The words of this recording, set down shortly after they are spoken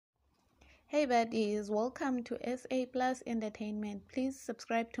Hey buddies, welcome to SA Plus Entertainment. Please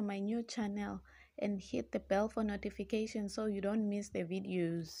subscribe to my new channel and hit the bell for notifications so you don't miss the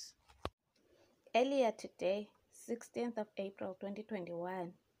videos. Earlier today, 16th of April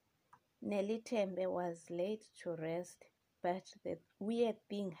 2021, Nelly Tembe was laid to rest, but the weird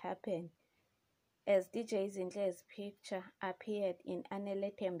thing happened as DJ Zinhle's picture appeared in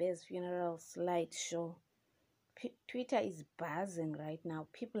Nelly Tembe's funeral slideshow. Twitter is buzzing right now.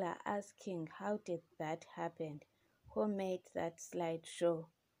 People are asking, how did that happen? Who made that slideshow?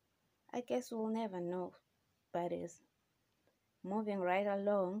 I guess we'll never know, buddies. Moving right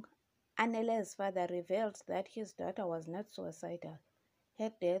along, Anele's father revealed that his daughter was not suicidal.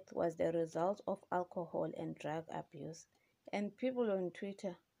 Her death was the result of alcohol and drug abuse. And people on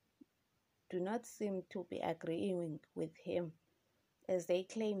Twitter do not seem to be agreeing with him, as they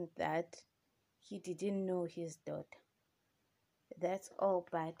claim that he didn't know his daughter. That's all,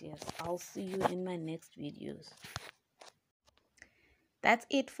 buddies. I'll see you in my next videos. That's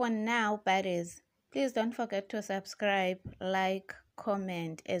it for now, buddies. Please don't forget to subscribe, like,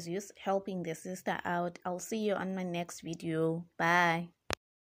 comment as you're helping the sister out. I'll see you on my next video. Bye.